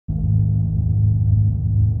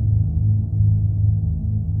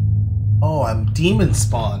Oh, I'm demon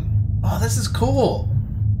spawn. Oh, this is cool.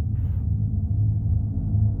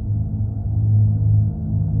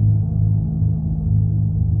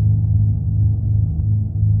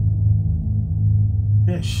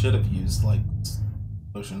 Maybe I should have used, like,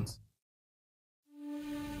 potions.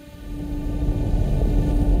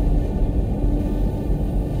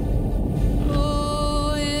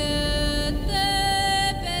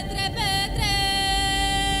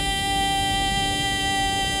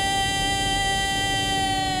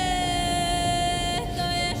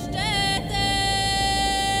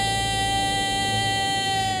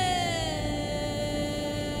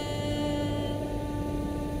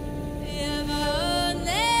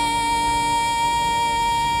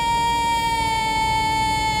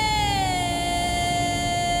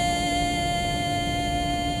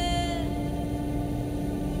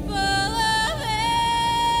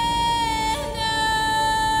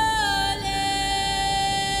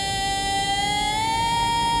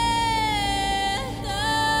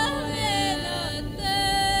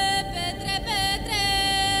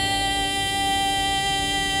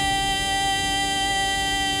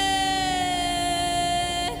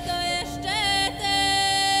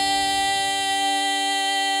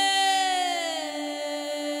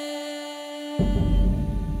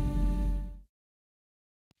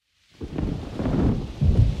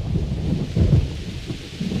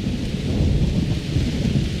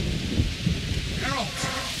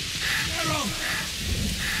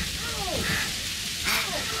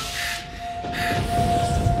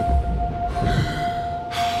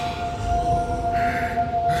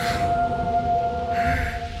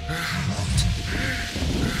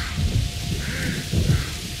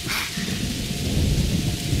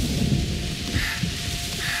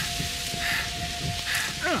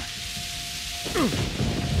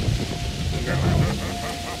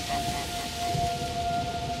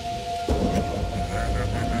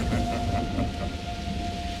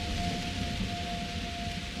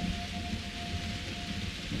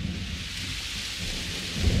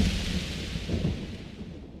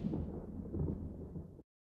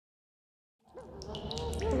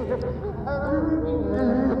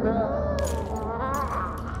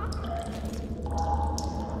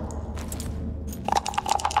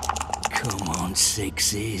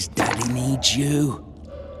 Sixes, Daddy needs you.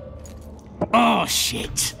 Oh,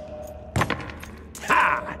 shit.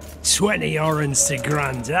 Ha! 20 orange to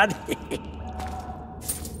Grandad.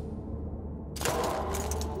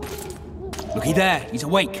 Looky there, he's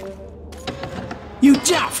awake. You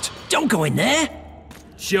daft! Don't go in there!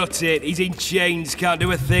 Shut it, he's in chains, can't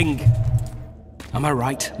do a thing. Am I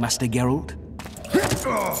right, Master Geralt?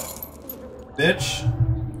 Bitch.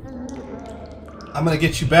 I'm gonna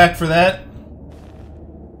get you back for that.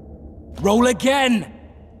 Roll again!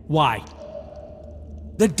 Why?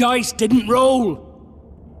 The dice didn't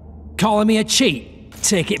roll! Calling me a cheat?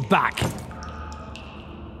 Take it back.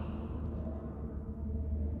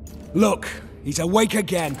 Look, he's awake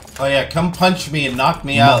again. Oh yeah, come punch me and knock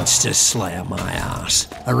me out. Monster Slayer, my ass.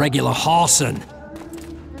 A regular horson.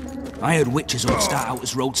 I heard witches all start out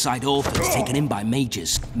as roadside orphans taken in by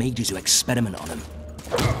mages who experiment on them.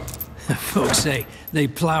 Folks say they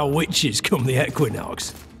plough witches come the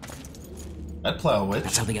equinox. I'd plow a witch.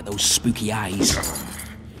 That's how they get those spooky eyes.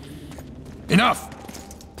 Enough!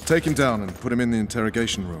 Take him down and put him in the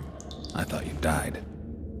interrogation room. I thought you died.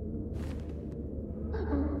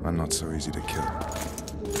 I'm not so easy to kill.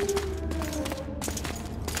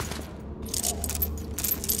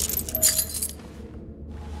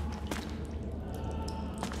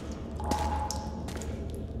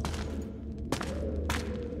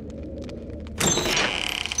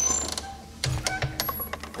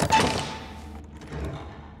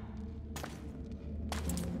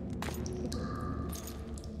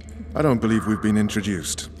 I don't believe we've been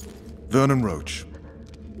introduced. Vernon Roach.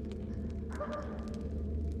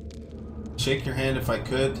 Shake your hand if I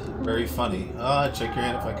could. Very funny. I'd shake your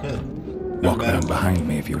hand if I could. Walk around behind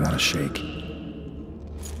me if you want to shake.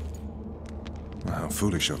 Well, how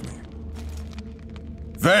foolish of me.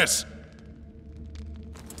 Ves!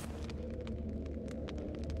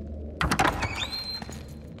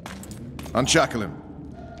 Unshackle him.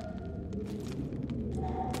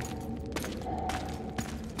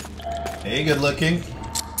 Hey, good looking.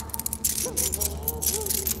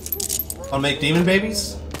 Wanna make demon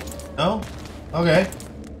babies? No? Okay.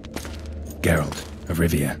 Geralt of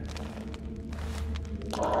Rivia.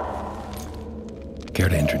 Care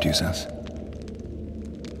to introduce us?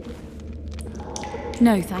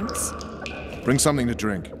 No, thanks. Bring something to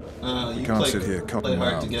drink. You can't play, sit here play cotton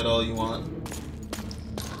hard out. to get all you want.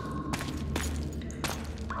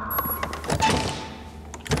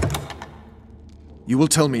 You will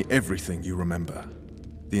tell me everything you remember.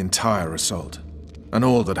 The entire assault. And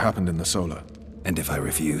all that happened in the Solar. And if I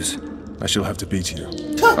refuse? I shall have to beat you.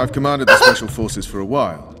 I've commanded the Special Forces for a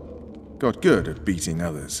while. Got good at beating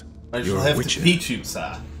others. I You're shall a have witcher. to beat you,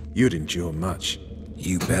 sir. You'd endure much.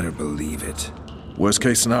 You better believe it. Worst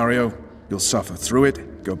case scenario, you'll suffer through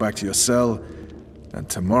it, go back to your cell, and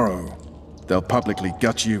tomorrow, they'll publicly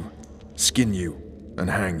gut you, skin you, and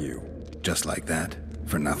hang you. Just like that?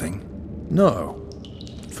 For nothing? No,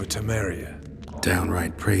 for Temeria.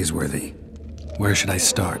 Downright praiseworthy. Where should I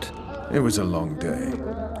start? It was a long day.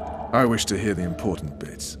 I wish to hear the important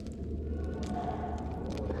bits.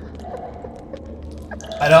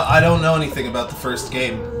 I don't know anything about the first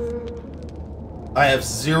game. I have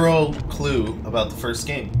zero clue about the first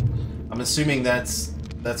game. I'm assuming that's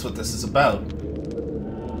what this is about.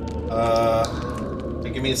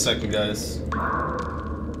 Give me a second, guys.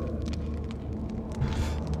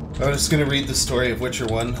 I'm just gonna read the story of Witcher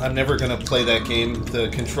 1. I'm never gonna play that game. The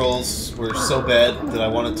controls were so bad that I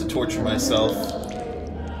wanted to torture myself.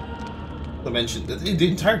 The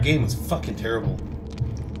entire game was fucking terrible.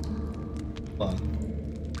 Hold on.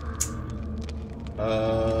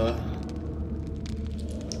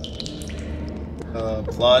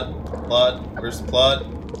 Plot. Where's the plot?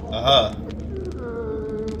 Aha.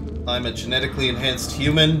 I'm a genetically enhanced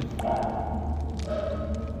human.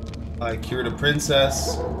 I cured a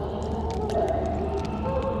princess.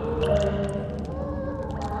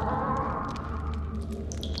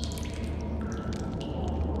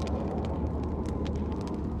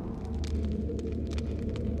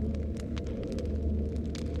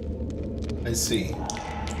 I see.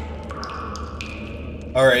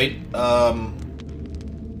 Alright,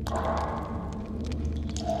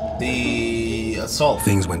 the assault.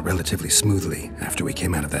 Things went relatively smoothly after we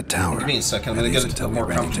came out of that tower. Give me a second, I'm At gonna least get into until a we more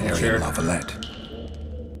ran into comfortable Arian chair. Lavalette.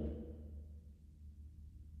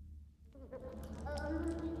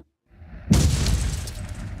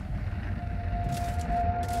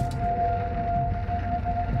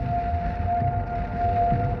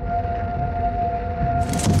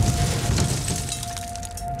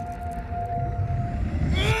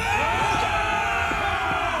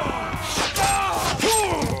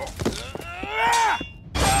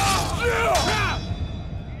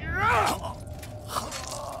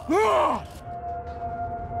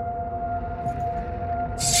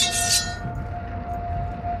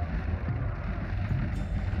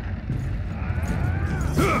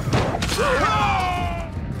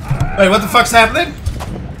 Wait, what the fuck's happening?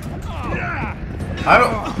 I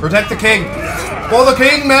don't... Protect the king! For the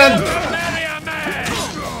king, men!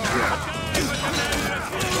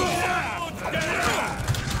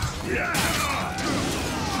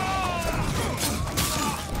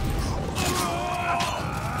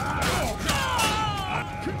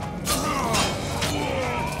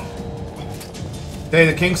 Okay,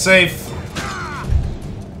 the king's safe.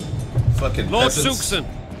 Fucking Lord peasants. Suxon,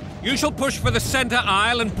 you shall push for the center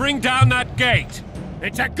aisle and bring down that gate.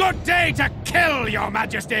 It's a good day to kill, your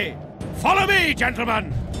majesty! Follow me,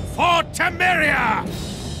 gentlemen! For Temeria!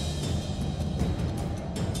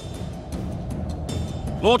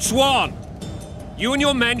 Lord Swan, you and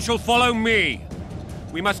your men shall follow me.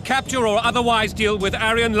 We must capture or otherwise deal with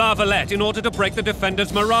Arian Lavalette in order to break the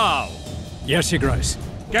defenders' morale. Yes, Your Grace.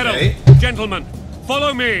 Get Okay. up, gentlemen.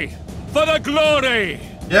 Follow me, for the glory!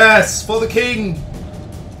 Yes, for the king!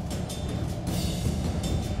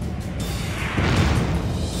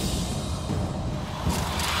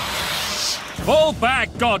 Fall back,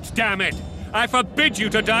 goddammit! I forbid you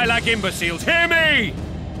to die like imbeciles. Hear me!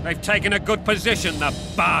 They've taken a good position, the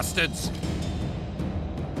bastards.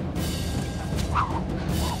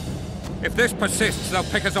 If this persists, they'll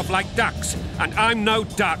pick us off like ducks, and I'm no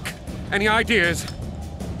duck. Any ideas?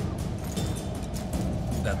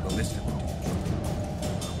 That ballista would do.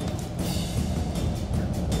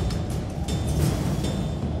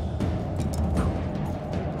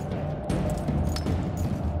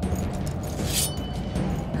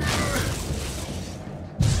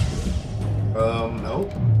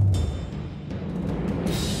 Nope.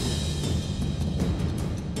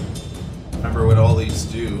 Remember what all these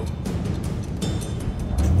do.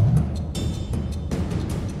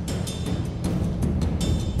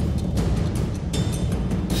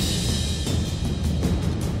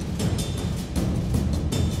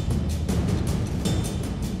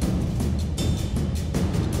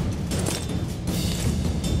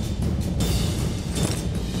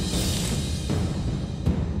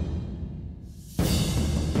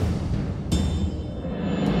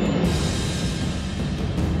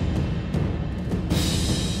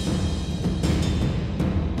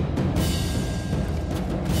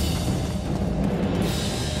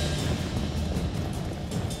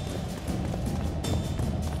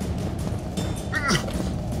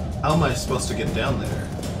 How am I supposed to get down there?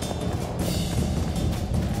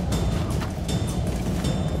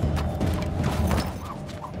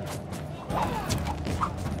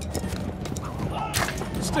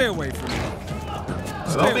 Stay away from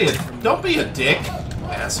me. Don't be a dick,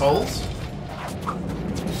 assholes.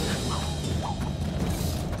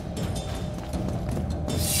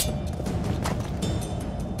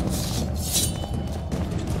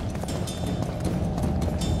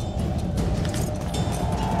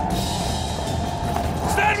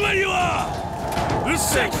 Stand where you are! This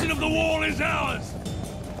section of the wall is ours!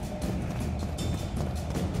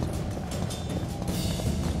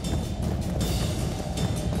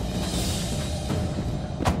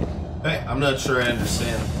 Hey, I'm not sure I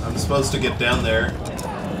understand. I'm supposed to get down there.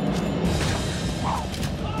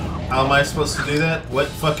 How am I supposed to do that? What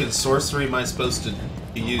fucking sorcery am I supposed to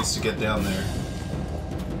use to get down there?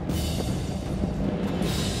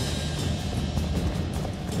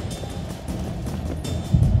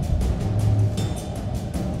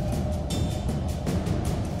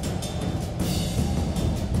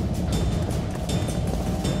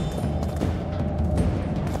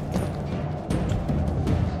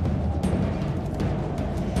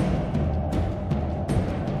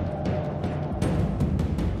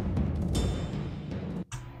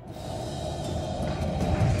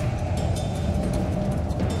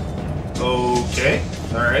 Okay,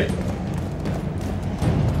 alright.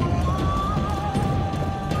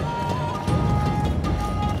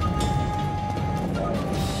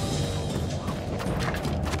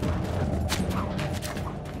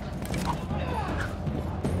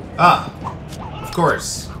 Ah, of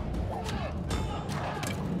course.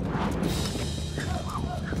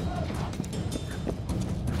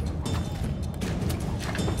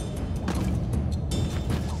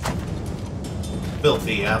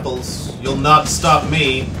 Filthy apples. You'll not stop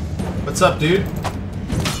me. What's up, dude?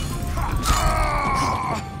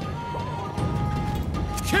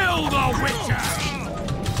 Kill the Witcher!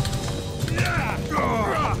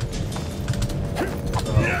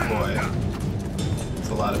 Oh boy. It's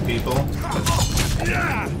a lot of people.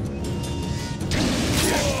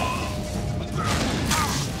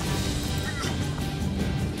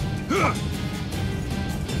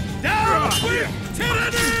 Down with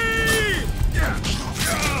tyranny!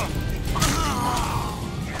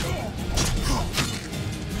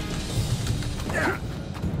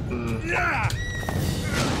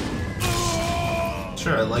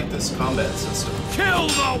 Sure, I like this combat system. Kill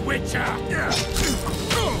the Witcher!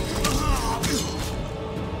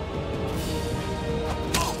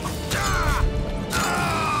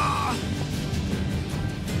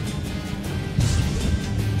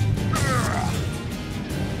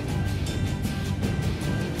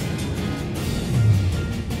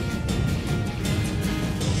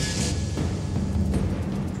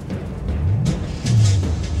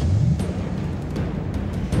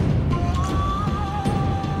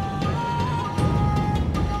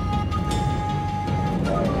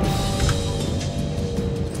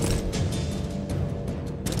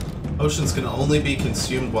 Potions can only be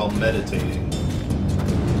consumed while meditating.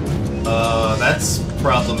 That's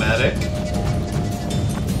problematic.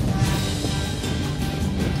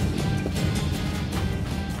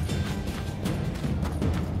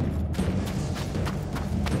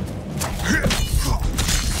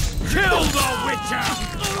 Kill the Witcher!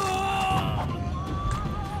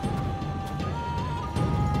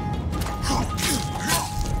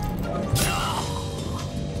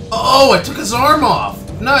 Oh, I took his arm off!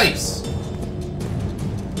 Nice!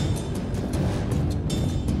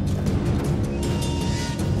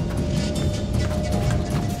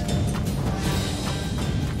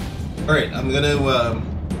 Alright, I'm gonna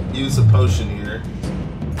use a potion here.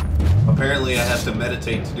 Apparently I have to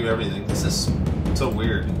meditate to do everything. This is so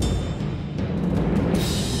weird.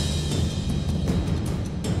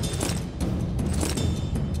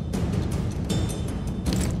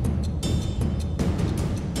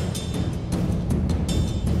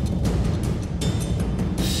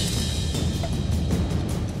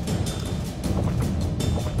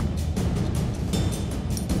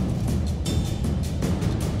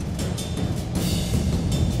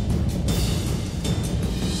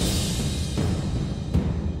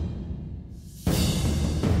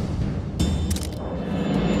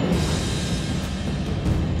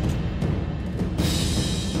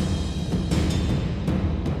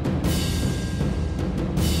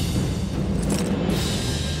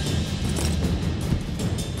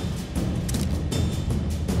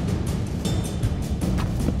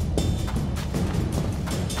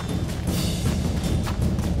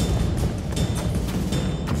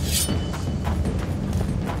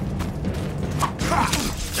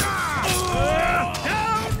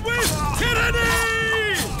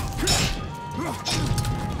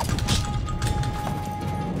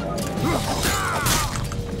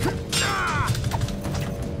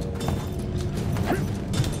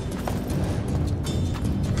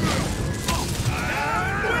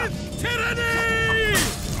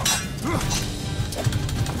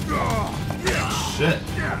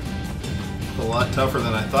 lot tougher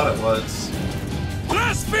than I thought it was.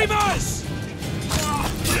 Blasphemers!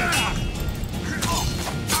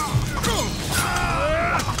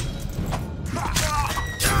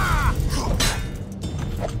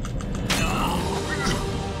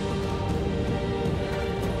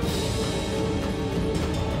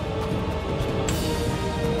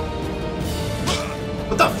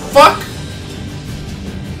 What the fuck?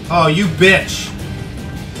 Oh, you bitch.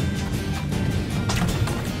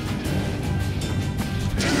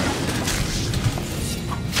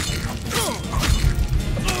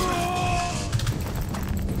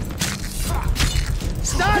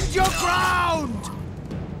 Stand your ground!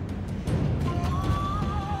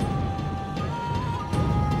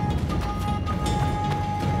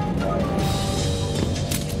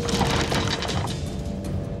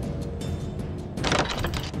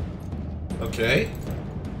 Okay.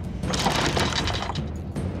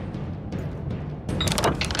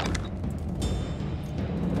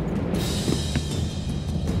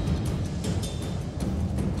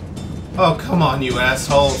 Oh, come on, you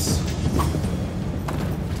assholes.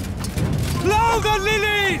 Blow the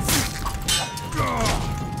lilies!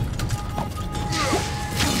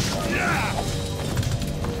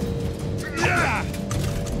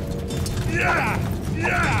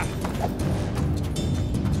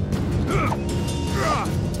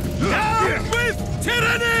 Down with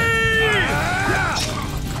tyranny!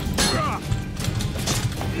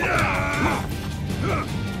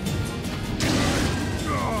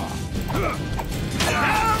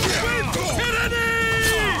 Down with tyranny!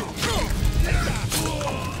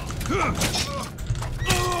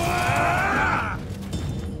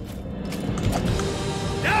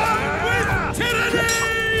 Down with tyranny!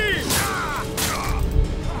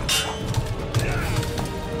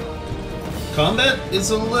 Combat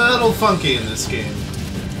is a little funky in this game.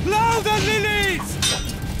 Blow the lilies!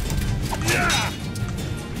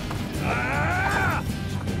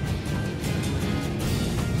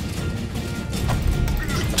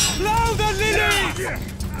 Blow the lilies!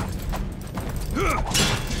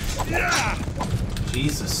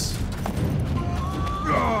 Jesus.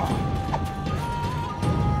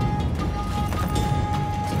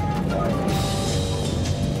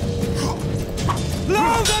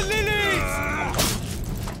 Blow the lilies!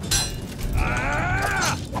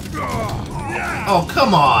 Oh,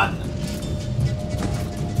 come on.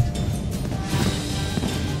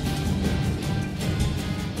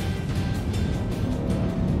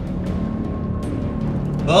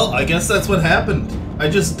 Well, I guess that's what happened. I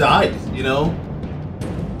just died, you know?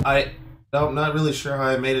 I'm not really sure how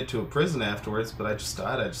I made it to a prison afterwards, but I just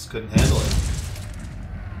died. I just couldn't handle it.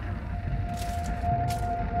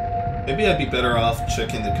 Maybe I'd be better off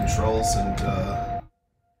checking the controls and,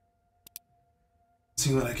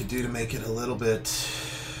 see what I could do to make it a little bit...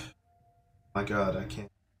 My god, I can't...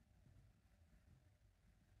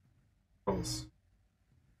 Controls.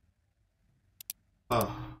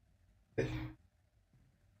 Oh. Okay.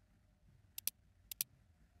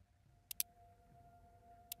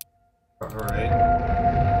 Alright.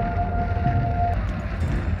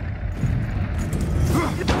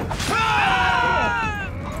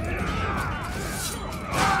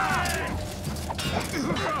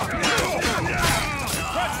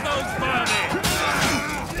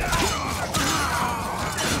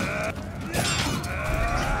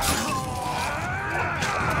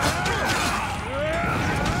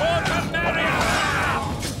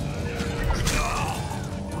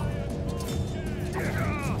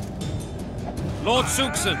 Lord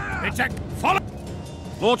Suxon, attack! Follow!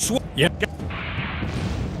 Lord Yep.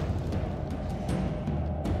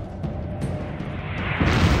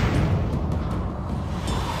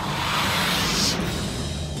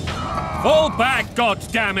 Fall back,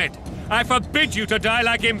 goddammit! I forbid you to die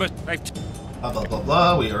like imbeciles. Blah blah blah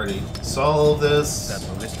blah, we already saw all this.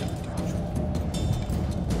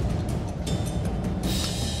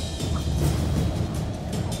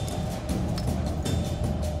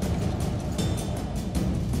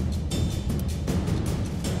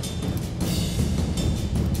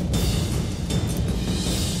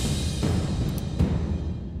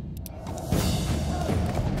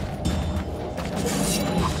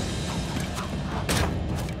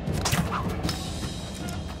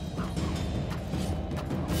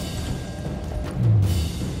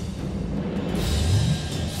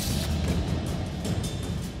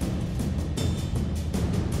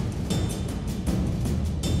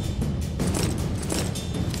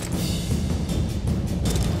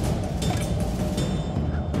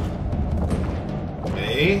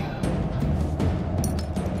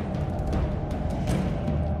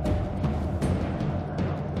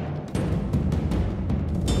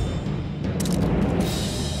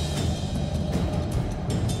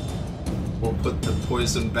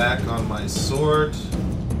 poison back on my sword.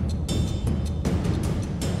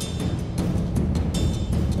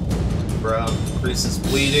 Brown increases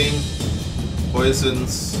bleeding.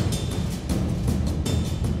 Poisons.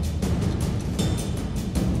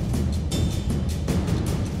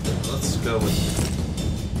 Let's go with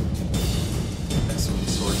maximum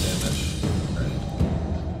sword damage.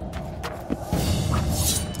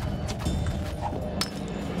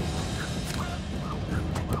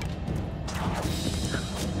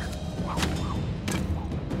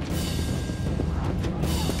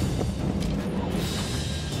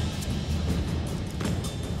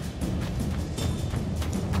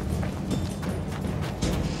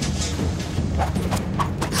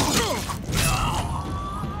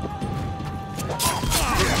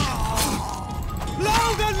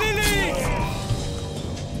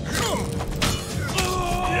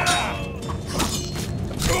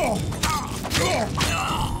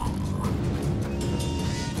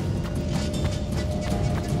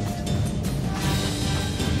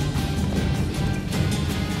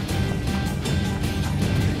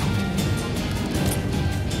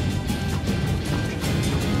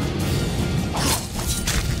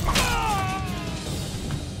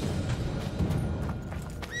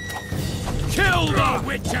 Kill the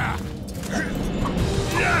Witcher!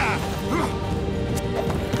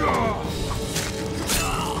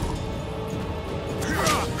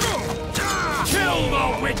 Kill the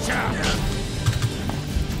Witcher!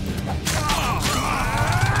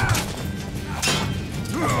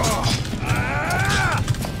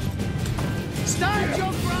 Stand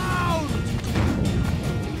your ground!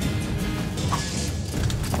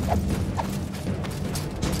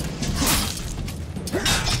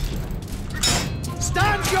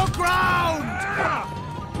 Stand your ground!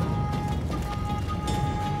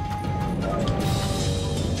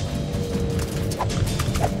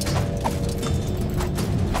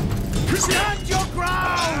 Stand your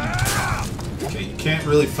ground! Okay, you can't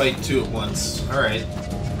really fight two at once. Alright.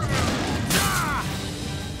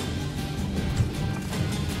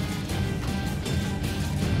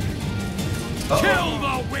 Kill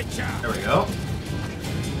the Witcher! There we go.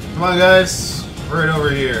 Come on, guys. Right over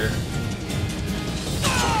here.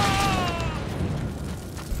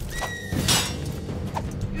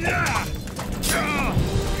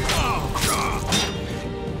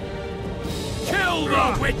 Kill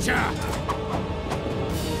the Witcher!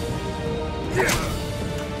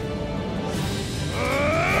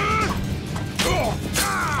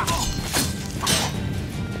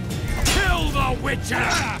 Kill the Witcher!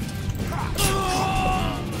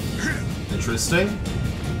 Interesting.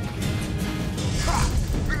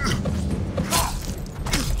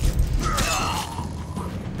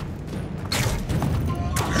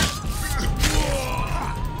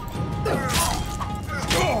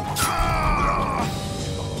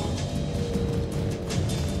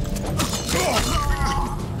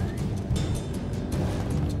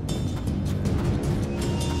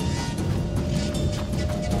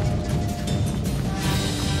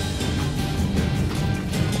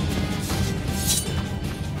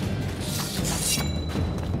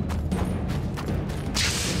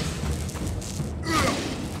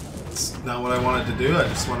 Not what I wanted to do. I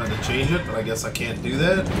just wanted to change it, but I guess I can't do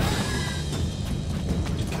that.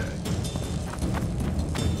 Okay.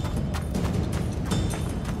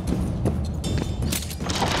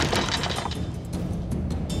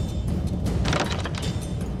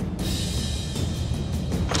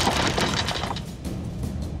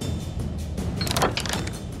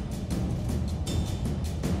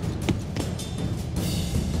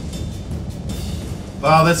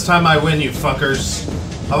 Well, this time I win, you fuckers.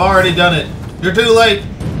 I've already done it. You're too late.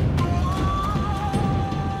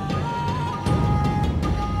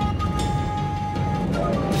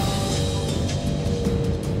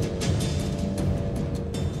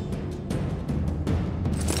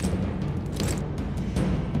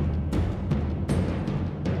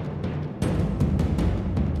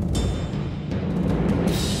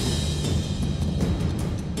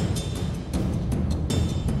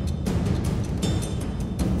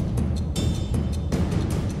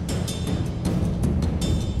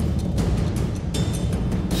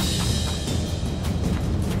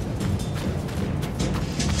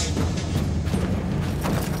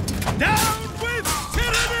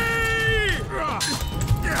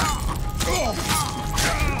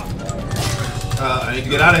 I need to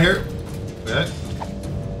get out of here. Okay.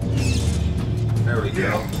 There we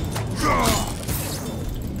go.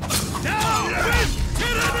 Down with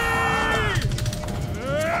tyranny!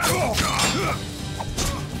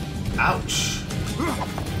 Ouch.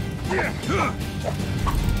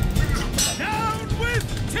 Down with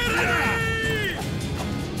tyranny!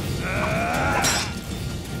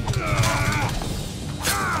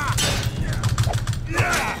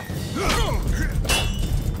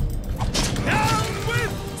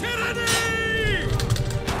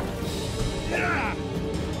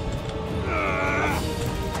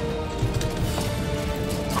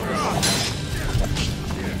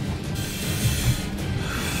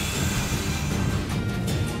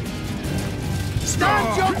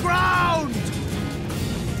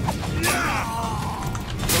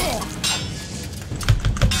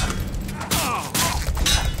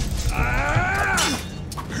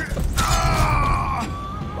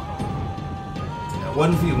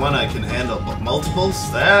 1v1 I can handle, but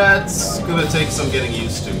multiples? That's gonna take some getting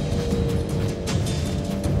used to.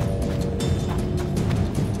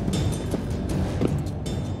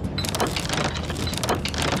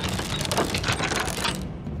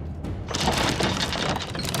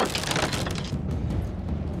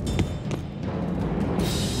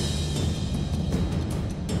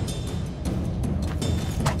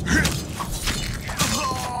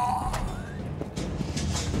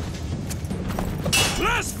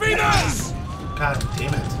 God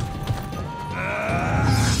damn it.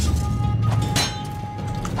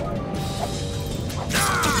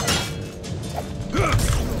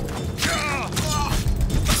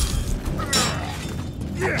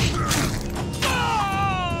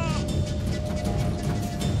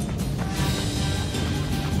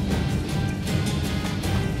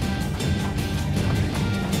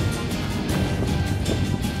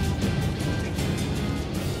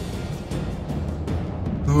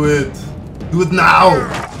 Do it. Do it now!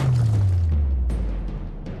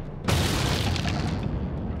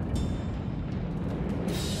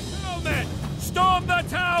 Men, storm the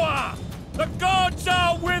tower! The gods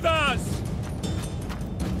are with us!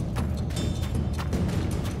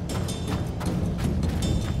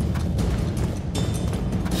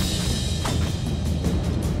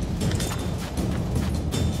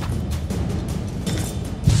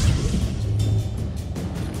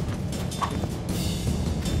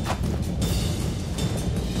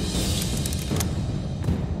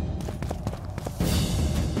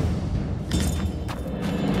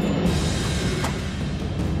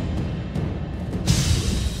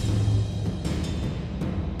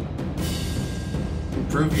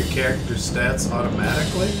 Improve your character's stats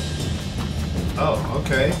automatically? Oh,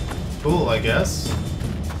 okay. Cool, I guess.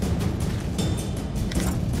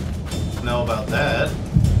 Know about that.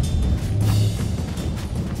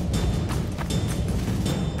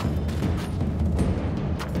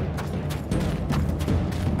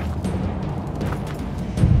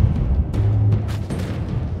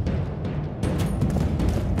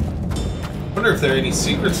 Wonder if there are any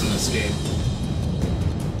secrets in this game.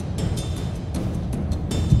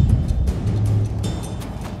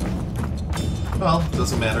 Well,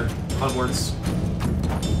 doesn't matter. Onwards.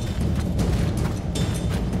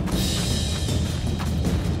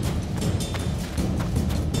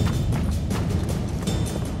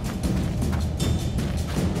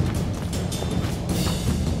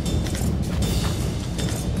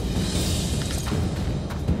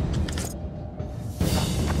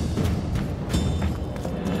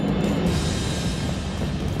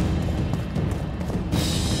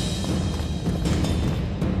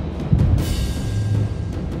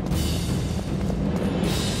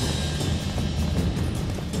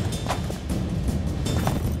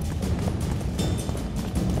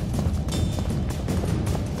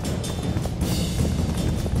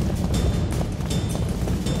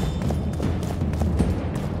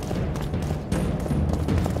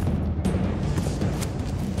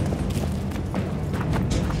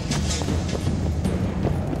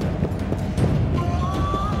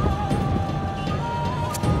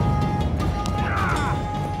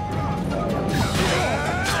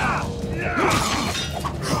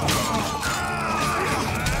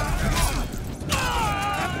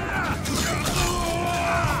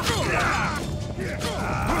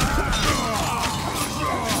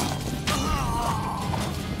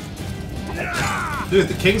 Dude,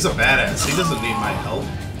 the king's a badass. He doesn't need my help.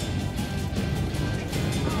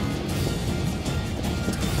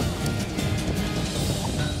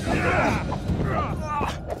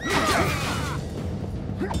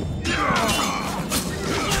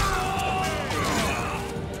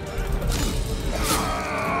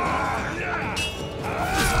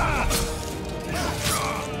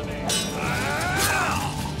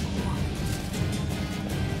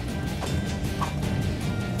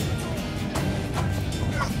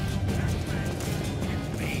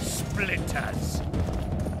 Splinters.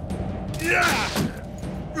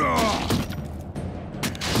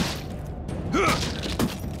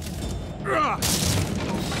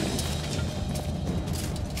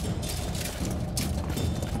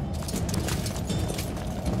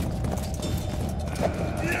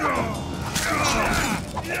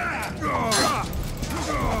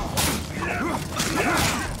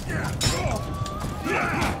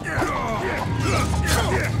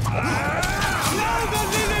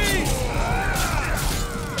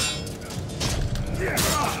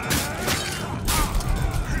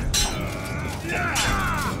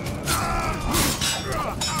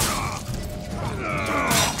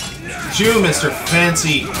 You, Mr.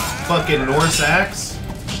 Fancy fucking Norse axe.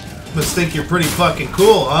 Must think you're pretty fucking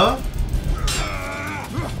cool, huh?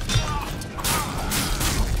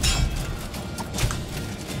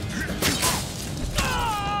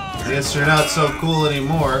 Guess you're not so cool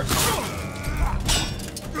anymore.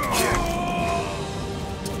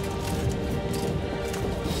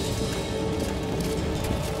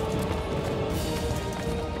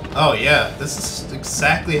 Oh yeah, this is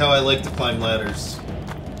exactly how I like to climb ladders.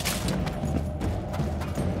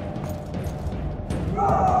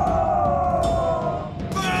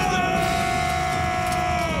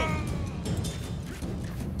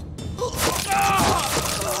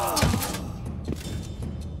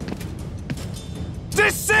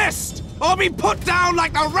 Desist, or be put down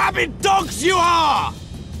like the rabid dogs you are!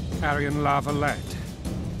 Aryan La Valette,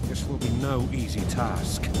 this will be no easy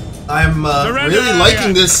task. I'm really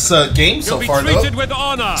liking this game so far, though. You'll be treated with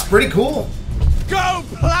honor. It's pretty cool. Go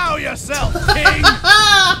plow yourself, king!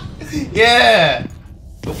 Yeah!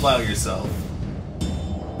 Go plow yourself.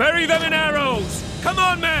 Bury them in arrows! Come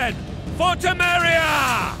on, men! For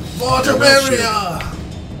Temeria! For Temeria!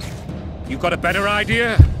 You got a better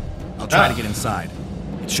idea? I'll try to get inside.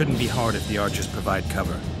 It shouldn't be hard if the archers provide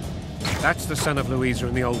cover. That's the son of Louisa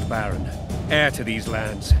and the old Baron, heir to these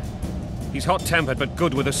lands. He's hot-tempered but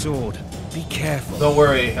good with a sword. Be careful. Don't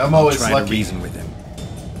worry, I'm always Try lucky. to reason with him.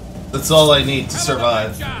 That's all I need to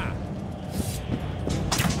survive.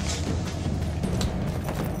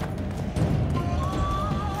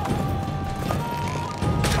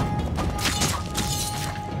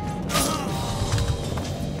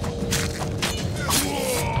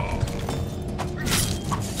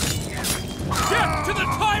 Death to the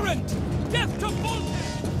tyrant! Death to Voltaire!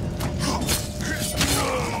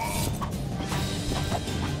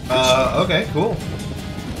 Okay, cool.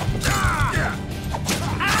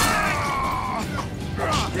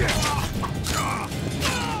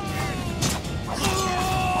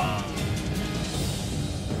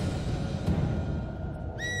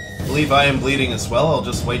 I believe I am bleeding as well. I'll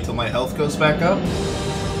just wait till my health goes back up.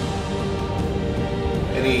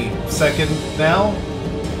 Any second now.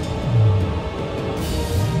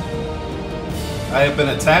 I have been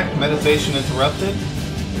attacked. Meditation interrupted.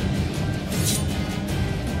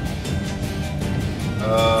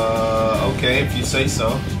 Okay, if you say so.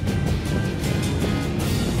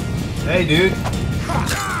 Hey, dude.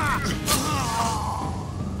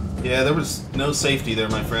 Yeah, there was no safety there,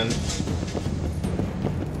 my friend.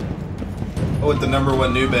 Oh, with the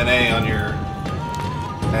 #1 noob NA on your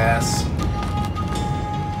ass.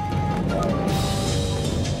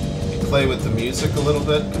 You play with the music a little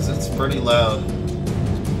bit, because it's pretty loud.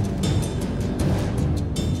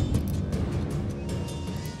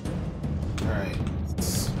 Alright,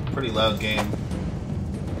 it's a pretty loud game.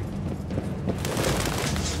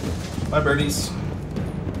 Bye, birdies.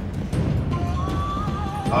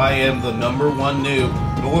 I am the #1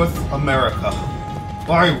 noob, North America.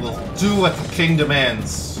 I will do what the king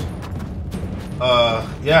demands.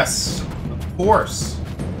 Yes, of course.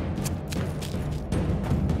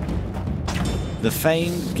 The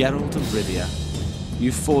famed Geralt of Rivia.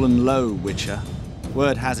 You've fallen low, Witcher.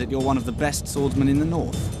 Word has it you're one of the best swordsmen in the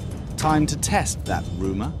north. Time to test that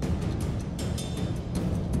rumor.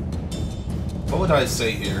 What would I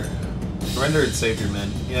say here? Surrender and save your men.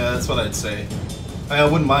 Yeah, that's what I'd say. I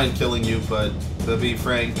wouldn't mind killing you, but to be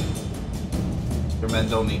frank, your men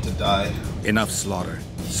don't need to die. Enough slaughter.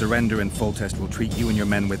 Surrender and Foltest will treat you and your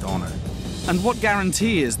men with honor. And what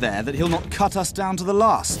guarantee is there that he'll not cut us down to the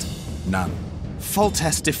last? None.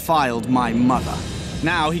 Foltest defiled my mother.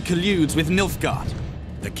 Now he colludes with Nilfgaard.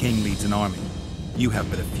 The king leads an army. You have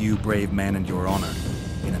but a few brave men and your honor.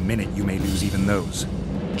 In a minute you may lose even those.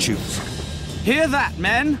 Choose. Hear that,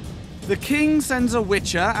 men? The king sends a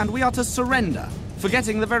Witcher and we are to surrender,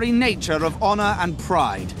 forgetting the very nature of honor and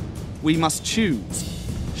pride. We must choose.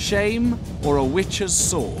 Shame or a Witcher's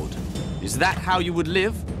sword. Is that how you would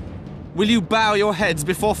live? Will you bow your heads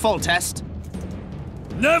before Foltest?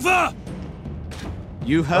 Never!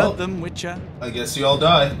 You heard them, Witcher. I guess you all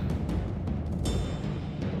die.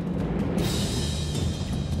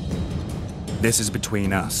 This is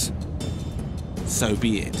between us. So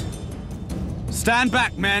be it. Stand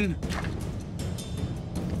back, men!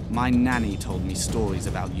 My nanny told me stories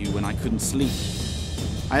about you when I couldn't sleep.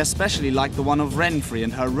 I especially liked the one of Renfrey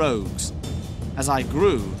and her rogues. As I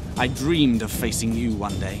grew, I dreamed of facing you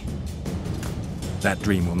one day. That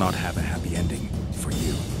dream will not have a happy ending for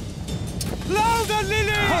you. Louder,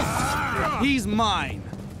 Lily! He's mine.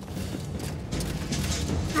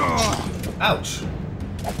 Ouch.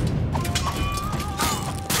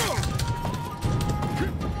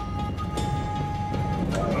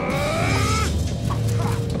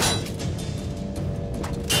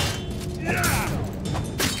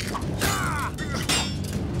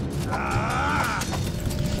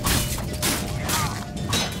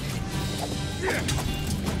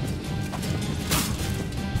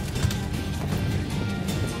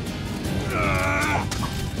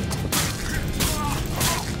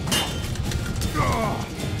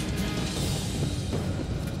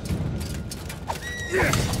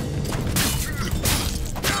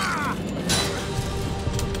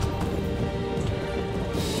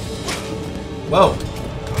 Whoa.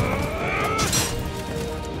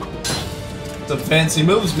 Some fancy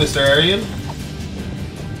moves, Mr. Arian.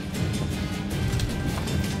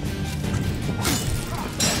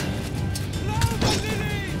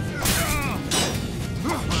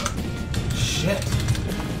 Shit.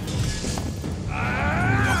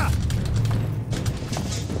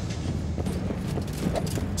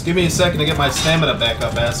 Just give me a second to get my stamina back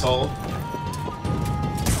up, asshole.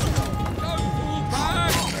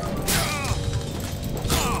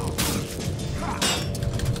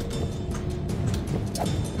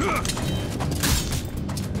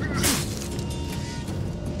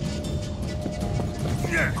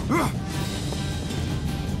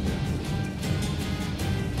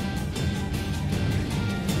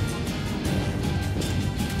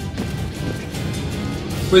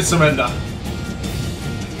 Please surrender.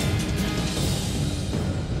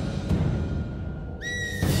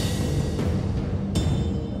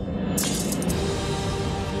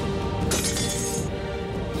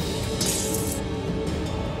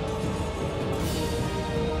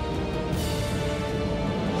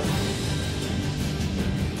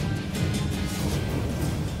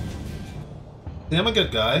 See, I'm a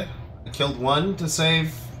good guy. I killed one to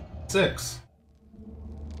save 6.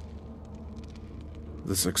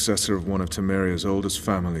 The successor of one of Temeria's oldest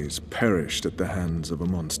families perished at the hands of a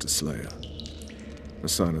monster slayer. A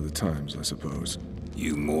sign of the times, I suppose.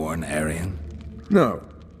 You mourn, Arian? No.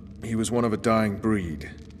 He was one of a dying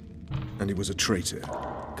breed. And he was a traitor.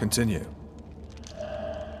 Continue.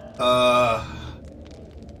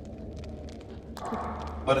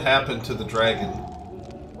 What happened to the dragon?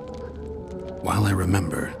 While I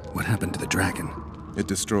remember, what happened to the dragon? It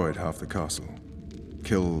destroyed half the castle.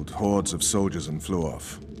 Killed hordes of soldiers and flew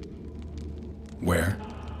off. Where?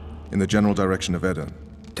 In the general direction of Edda.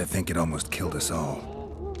 To think it almost killed us all.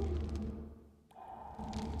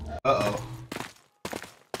 Uh-oh.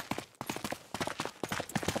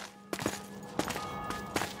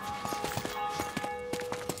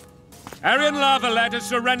 Arian Lavalette has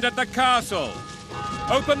surrendered the castle.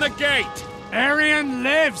 Open the gate. Arian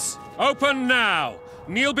lives! Open now.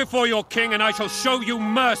 Kneel before your king and I shall show you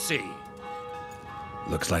mercy.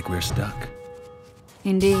 Looks like we're stuck.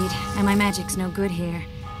 Indeed, and my magic's no good here.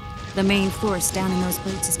 The main force down in those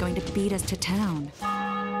boats is going to beat us to town.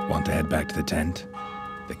 Want to head back to the tent?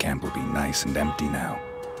 The camp will be nice and empty now.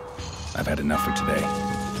 I've had enough for today.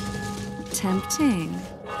 Tempting.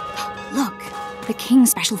 Look, the King's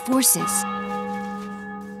special forces.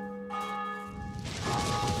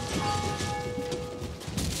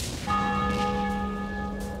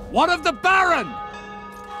 What of the Baron?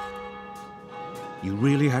 You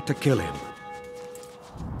really had to kill him.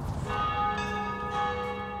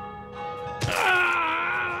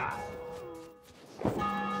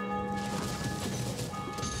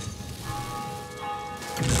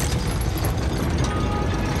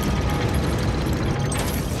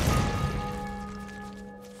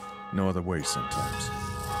 No other way sometimes.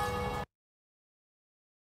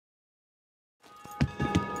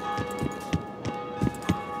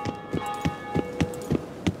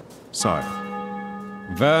 Sire.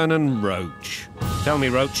 Vernon Roach. Tell me,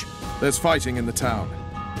 Roach. There's fighting in the town.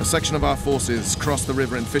 A section of our forces crossed the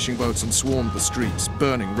river in fishing boats and swarmed the streets,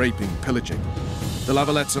 burning, raping, pillaging. The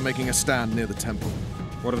Lavalettes are making a stand near the temple.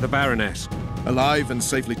 What of the Baroness? Alive and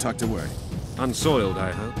safely tucked away. Unsoiled,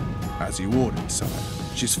 I hope. As you ordered, sire.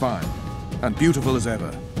 She's fine. And beautiful as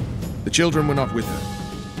ever. The children were not with her.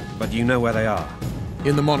 But you know where they are?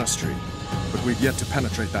 In the monastery. But we've yet to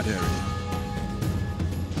penetrate that area.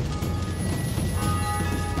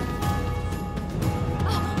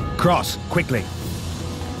 Cross, quickly.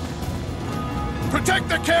 Protect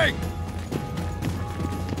the king!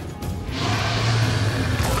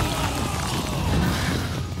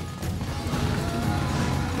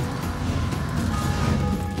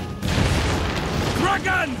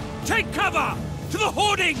 Dragon! Take cover! To the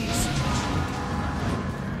hoardings!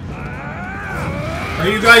 Are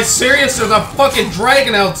you guys serious? There's a fucking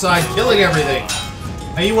dragon outside killing everything.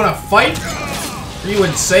 And you wanna fight? Are you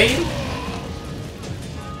insane?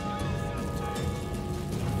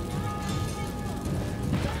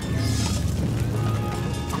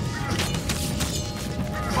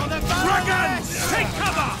 Dragon! Take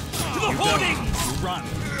cover! To the hoardings! Run.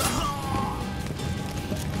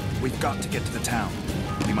 We've got to get to the town.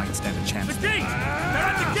 We might stand a chance. The gate! They're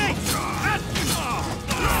at the gate!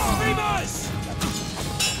 Reavers!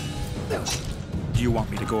 Do you want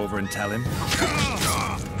me to go over and tell him?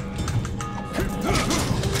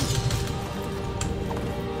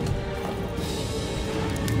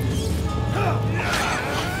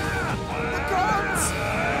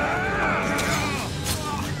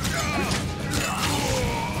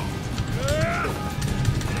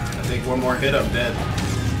 one more hit, I'm dead.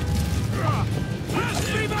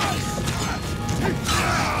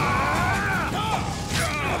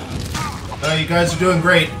 Oh, you guys are doing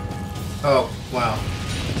great. Oh, wow.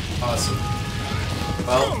 Awesome.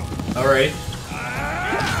 Well, alright.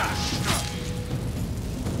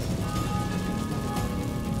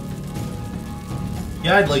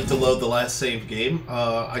 Yeah, I'd like to load the last save game.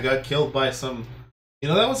 I got killed by some... You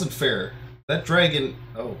know, that wasn't fair. That dragon...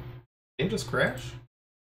 Oh. Game just crashed?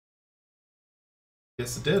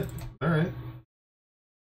 Yes, it did. Alright.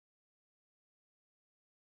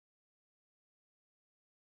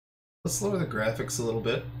 Let's lower the graphics a little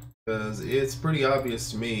bit, because it's pretty obvious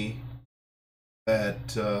to me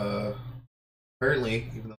that apparently,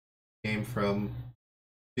 even though the game from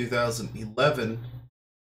 2011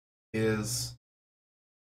 is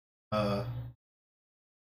or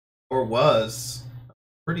was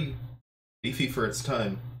pretty beefy for its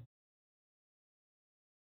time.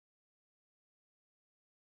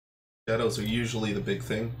 Shadows are usually the big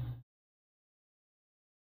thing.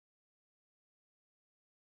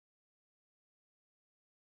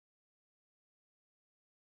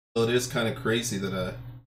 Well, it is kind of crazy that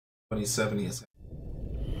 2070 is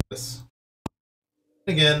this.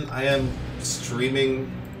 Again, I am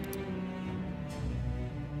streaming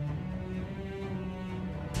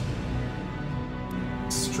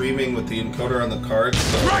with the encoder on the card,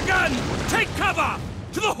 so... Dragon! Take cover!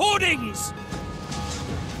 To the hoardings!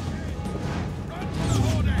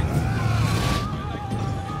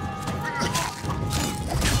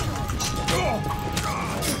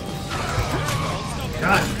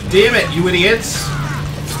 God damn it, you idiots!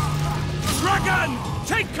 Dragon!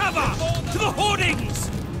 Take cover! To the hoardings!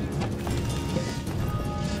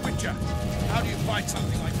 Witcher, how do you fight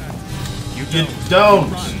something like that? You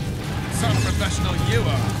don't! Run. Some professional you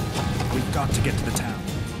are. We've got to get to the town.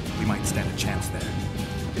 We might stand a chance there.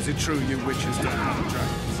 Is it true you witches don't have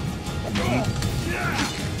dragons?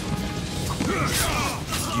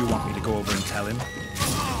 Do you want me to go over and tell him?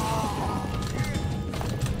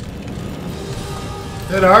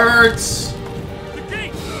 It hurts! The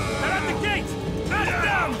gate! They're at the gate! At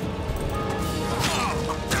them!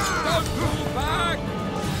 Don't pull back!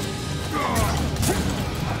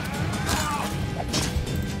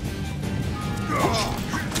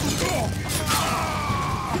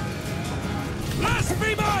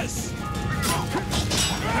 Blasphemers!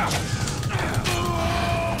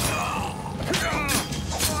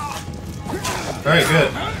 Alright,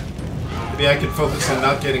 good. Maybe I can focus on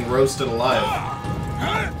not getting roasted alive.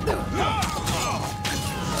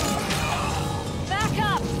 Back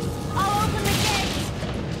up! I'll open the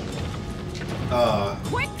gate!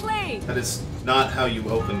 Quickly! That is not how you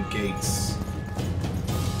open gates.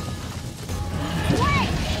 Quick!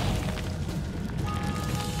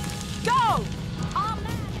 Go! I'll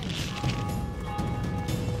manage!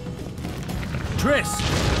 Triss!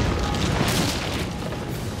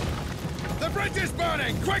 The bridge is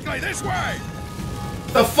burning! Quickly, this way!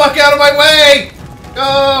 The fuck out of my way!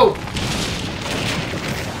 Go!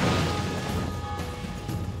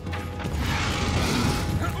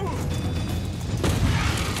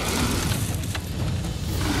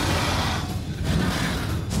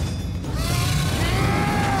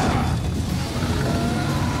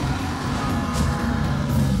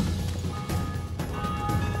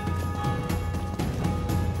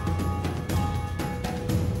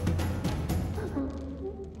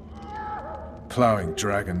 Plowing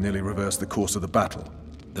dragon nearly reversed the course of the battle.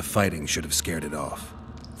 The fighting should have scared it off.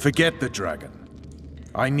 Forget the dragon.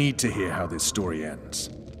 I need to hear how this story ends.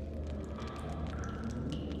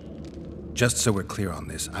 Just so we're clear on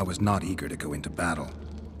this, I was not eager to go into battle,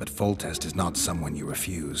 but Foltest is not someone you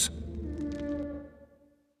refuse.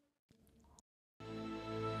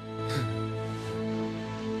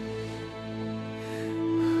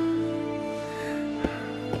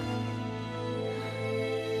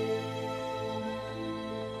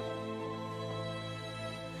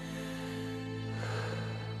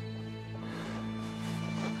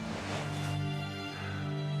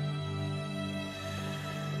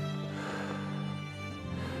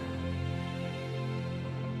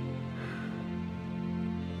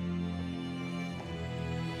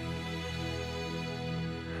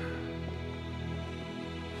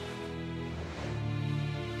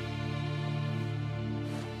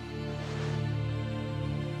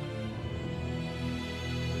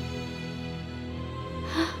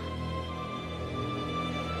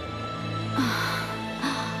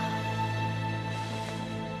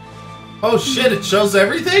 Oh shit, it shows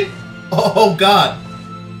everything? Oh god.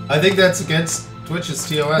 I think that's against Twitch's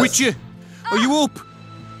TOS. Witcher! Are you up?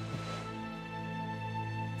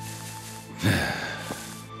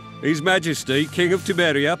 His Majesty, King of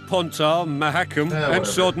Temeria, Pontar, Mahakam, and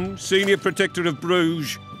Sodden, Senior Protector of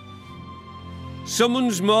Bruges,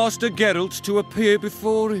 summons Master Geralt to appear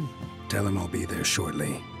before him. Tell him I'll be there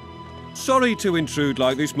shortly. Sorry to intrude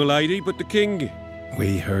like this, milady, but the king...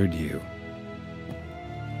 We heard you.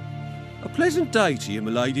 A pleasant day to you,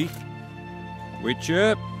 milady.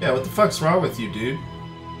 Witcher. Yeah, what the fuck's wrong with you, dude?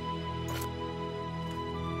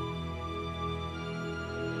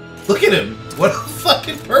 Look at him! What a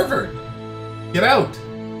fucking pervert! Get out!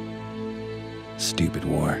 Stupid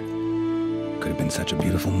war. Could have been such a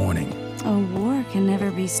beautiful morning. A war can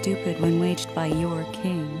never be stupid when waged by your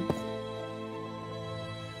king.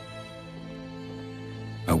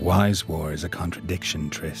 A wise war is a contradiction,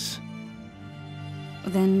 Triss.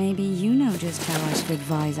 Then maybe you know just how I should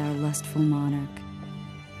advise our lustful monarch.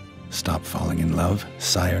 Stop falling in love,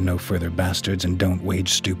 sire no further bastards, and don't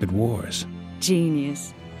wage stupid wars.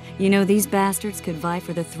 Genius. You know, these bastards could vie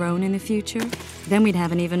for the throne in the future? Then we'd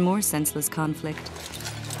have an even more senseless conflict.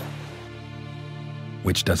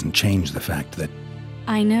 Which doesn't change the fact that...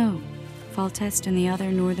 I know. Foltest and the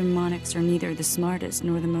other northern monarchs are neither the smartest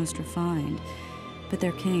nor the most refined. But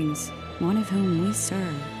they're kings, one of whom we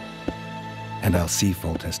serve. And I'll see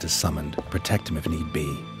Foltest is summoned, protect him if need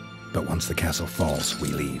be. But once the castle falls, we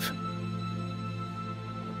leave.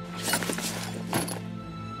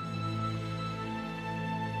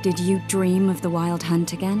 Did you dream of the Wild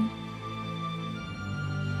Hunt again?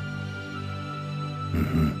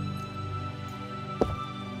 Mm-hmm.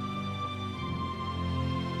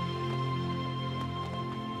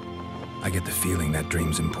 I get the feeling that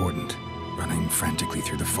dream's important. Running frantically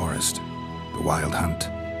through the forest. The Wild Hunt.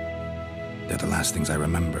 They're the last things I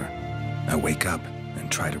remember. I wake up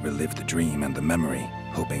and try to relive the dream and the memory,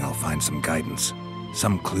 hoping I'll find some guidance.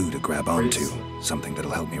 Some clue to grab onto. Something that'll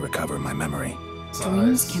help me recover my memory.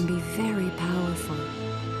 Dreams can be very powerful.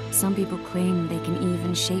 Some people claim they can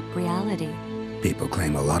even shape reality. People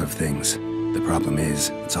claim a lot of things. The problem is,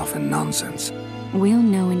 it's often nonsense. We'll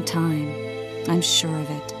know in time. I'm sure of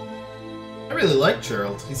it. I really like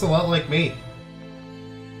Gerald. He's a lot like me.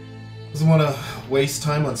 Doesn't want to waste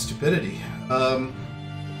time on stupidity.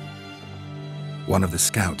 One of the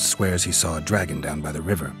scouts swears he saw a dragon down by the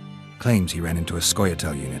river. Claims he ran into a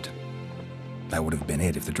Scoia'tael unit. That would have been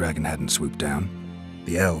it if the dragon hadn't swooped down.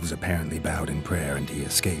 The elves apparently bowed in prayer and he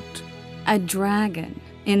escaped. A dragon?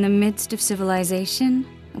 In the midst of civilization?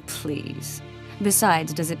 Oh, please.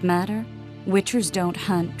 Besides, does it matter? Witchers don't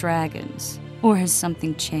hunt dragons. Or has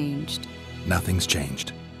something changed? Nothing's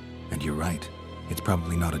changed. And you're right. It's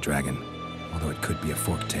probably not a dragon. Although it could be a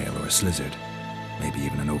forktail or a slizzard. Maybe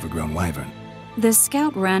even an overgrown wyvern. The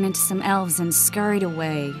scout ran into some elves and scurried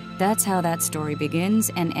away. That's how that story begins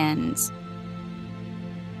and ends.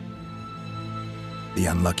 The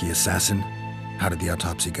unlucky assassin? How did the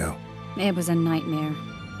autopsy go? It was a nightmare.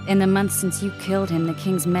 In the months since you killed him, the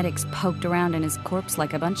king's medics poked around in his corpse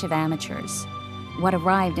like a bunch of amateurs. What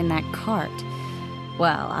arrived in that cart?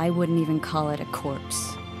 Well, I wouldn't even call it a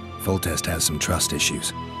corpse. Foltest has some trust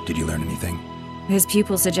issues. Did you learn anything? His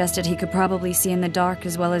pupil suggested he could probably see in the dark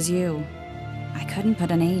as well as you. I couldn't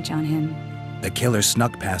put an age on him. The killer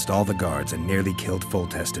snuck past all the guards and nearly killed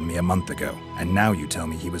Foltest and me a month ago. And now you tell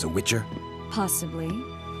me he was a witcher? Possibly.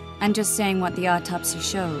 I'm just saying what the autopsy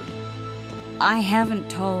showed. I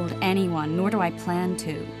haven't told anyone, nor do I plan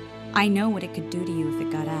to. I know what it could do to you if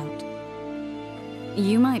it got out.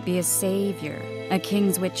 You might be a savior, a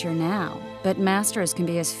king's witcher now, but masters can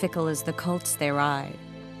be as fickle as the colts they ride.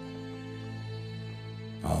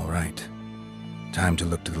 All right. Time to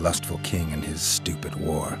look to the lustful king and his stupid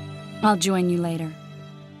war. I'll join you later.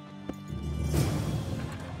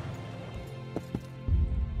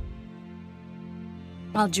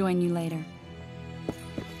 I'll join you later.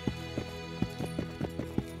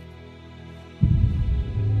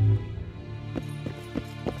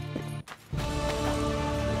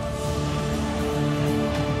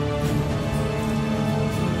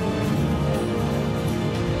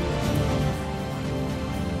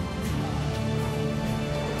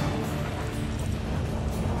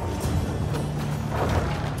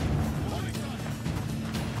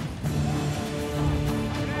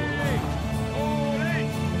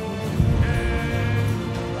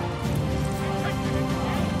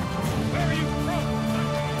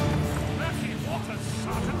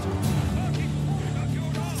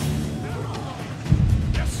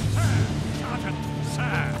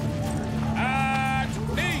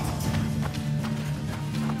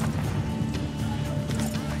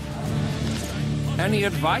 Any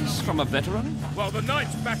advice from a veteran? While the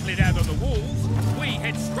knights battle it out on the walls, we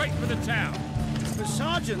head straight for the town. But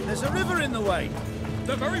Sergeant, there's a river in the way.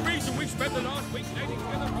 The very reason we've spent the last week lading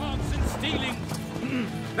together arms and stealing...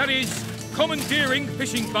 that is, commandeering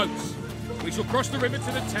fishing boats. We shall cross the river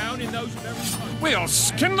to the town in those very boats. We'll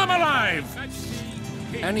skin them alive!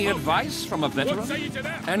 Any advice from a veteran?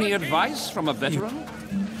 Any advice from a veteran?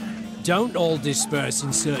 Don't all disperse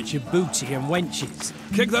in search of booty and wenches.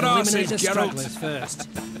 Kick their Eliminate arses, the Geralt. stragglers first.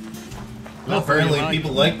 Well, apparently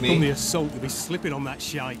people like me. Only a salt to be slipping on that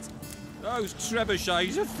shite. Those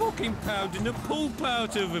trebuchets are fucking pounding the pulp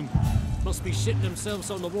out of them. Must be shitting themselves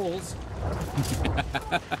on the walls. That's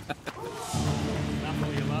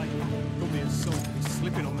all you like. Only a salt to be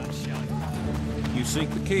slipping on that shite. You seek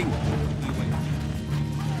the king. You win.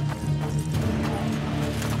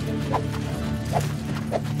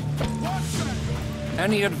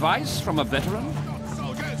 Any advice from a veteran?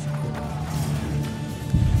 Soldiers!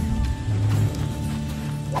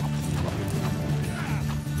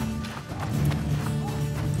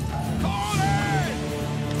 Call it!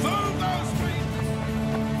 Move those feet!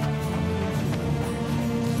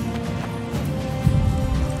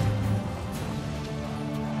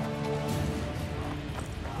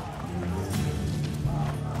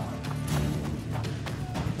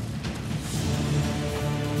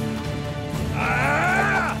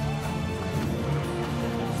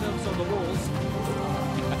 Themselves on the walls.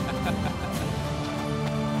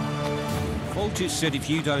 Foltest said if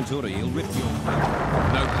you don't hurry, he'll rip your throat.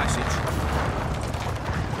 No passage.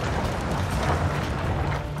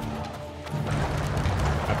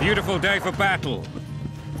 A beautiful day for battle.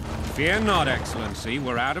 Fear not, Excellency.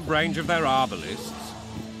 We're out of range of their arbalists.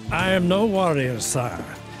 I am no warrior, sire.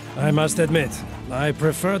 I must admit, I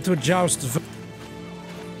prefer to joust.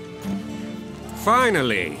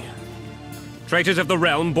 Finally! Traitors of the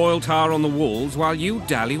realm boil tar on the walls while you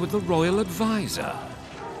dally with the royal advisor.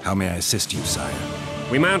 How may I assist you, sire?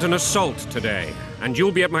 We mount an assault today, and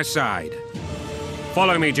you'll be at my side.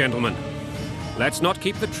 Follow me, gentlemen. Let's not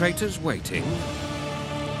keep the traitors waiting.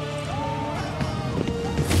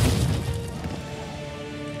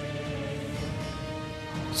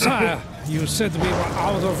 Sire, you said we were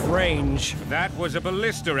out of range. That was a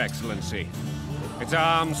ballista, Excellency. Its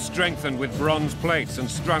arms strengthened with bronze plates and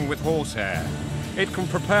strung with horsehair. It can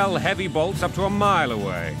propel heavy bolts up to a mile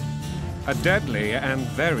away. A deadly and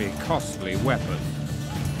very costly weapon.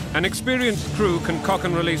 An experienced crew can cock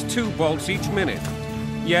and release 2 bolts each minute.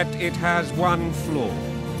 Yet it has one flaw.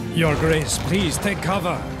 Your Grace, please take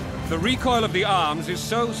cover. The recoil of the arms is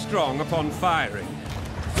so strong upon firing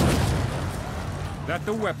that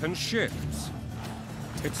the weapon shifts.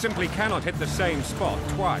 It simply cannot hit the same spot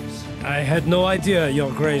twice. I had no idea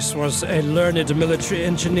Your Grace was a learned military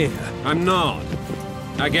engineer. I'm not.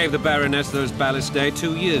 I gave the Baroness those ballistae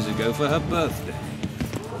 2 years ago for her birthday.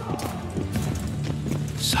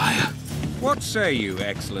 Sire. What say you,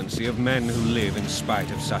 Excellency, of men who live in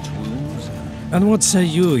spite of such wounds? And what say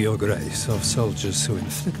you, Your Grace, of soldiers who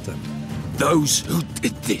inflict them? Those who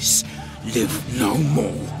did this live no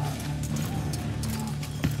more.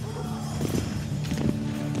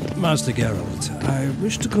 Master Geralt, I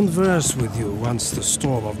wish to converse with you once the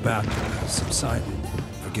storm of battle has subsided.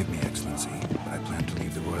 Forgive me, Excellency, but I plan to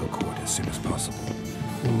leave the royal court as soon as possible.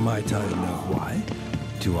 Might I know why?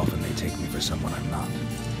 Too often they take me for someone I'm not.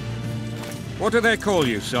 What do they call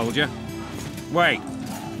you, soldier? Wait.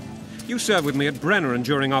 You served with me at Brenneran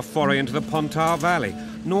during our foray into the Pontar Valley.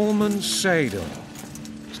 Norman Sador.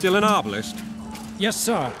 Still an arbalist? Yes,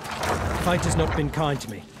 sir. Fate has not been kind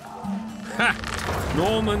to me. Ha!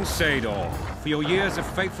 Norman Sador, for your years of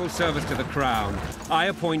faithful service to the crown, I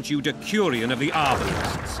appoint you Decurion of the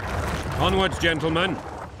Arbalists. Onwards, gentlemen.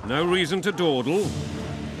 No reason to dawdle.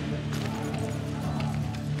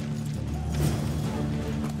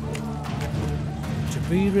 To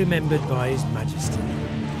be remembered by His Majesty.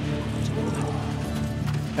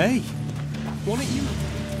 Hey, why don't you...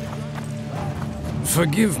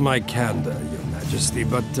 Forgive my candor, Your Majesty,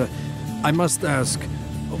 but I must ask,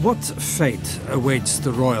 what fate awaits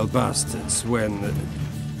the royal bastards when...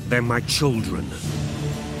 They're my children.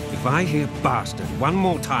 If I hear bastard one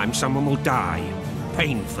more time, someone will die.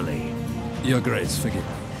 Painfully. Your Grace, forgive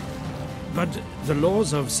me. But the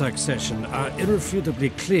laws of succession are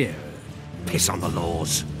irrefutably clear. Piss on the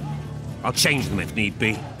laws. I'll change them if need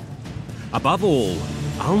be. Above all,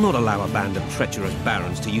 I'll not allow a band of treacherous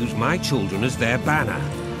barons to use my children as their banner.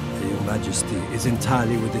 Your Majesty is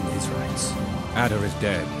entirely within his rights. Ada is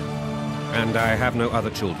dead, and I have no other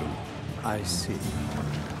children. I see.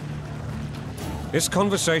 This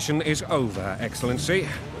conversation is over, Excellency.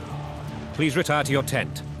 Please retire to your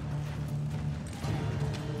tent.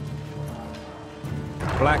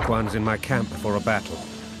 Black ones in my camp before a battle.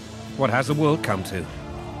 What has the world come to?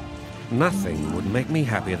 Nothing would make me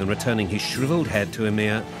happier than returning his shriveled head to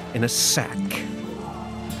Emir in a sack.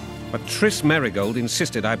 But Triss Merigold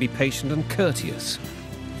insisted I be patient and courteous.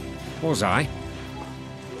 Was I?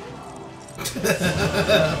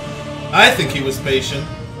 I think he was patient.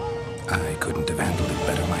 I couldn't have handled it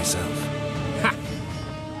better myself. Ha!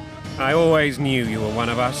 I always knew you were one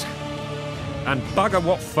of us. And bugger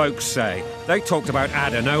what folks say. They talked about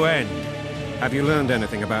Ada no end. Have you learned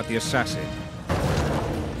anything about the assassin?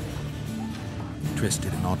 Triss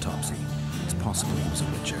did an autopsy. It's possible he was a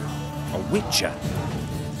witcher. A witcher?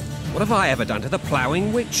 What have I ever done to the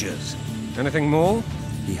ploughing witchers? Anything more?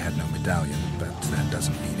 He had no medallion, but that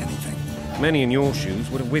doesn't mean anything. Many in your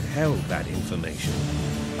shoes would have withheld that information.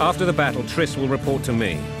 After the battle, Triss will report to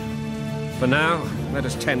me. For now, let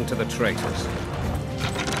us tend to the traitors.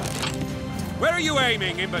 Where are you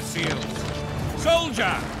aiming, imbeciles?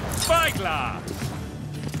 Soldier! Spyglass!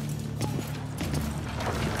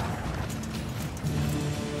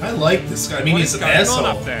 I like this guy. I mean, he's an asshole.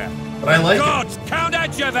 Up there? But I like Gods, Count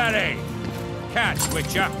Adjaveri! Catch,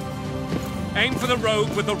 Witcher. Aim for the rogue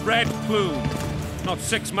with the red plume. Not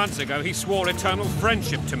 6 months ago, he swore eternal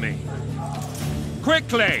friendship to me.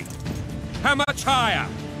 Quickly! How much higher?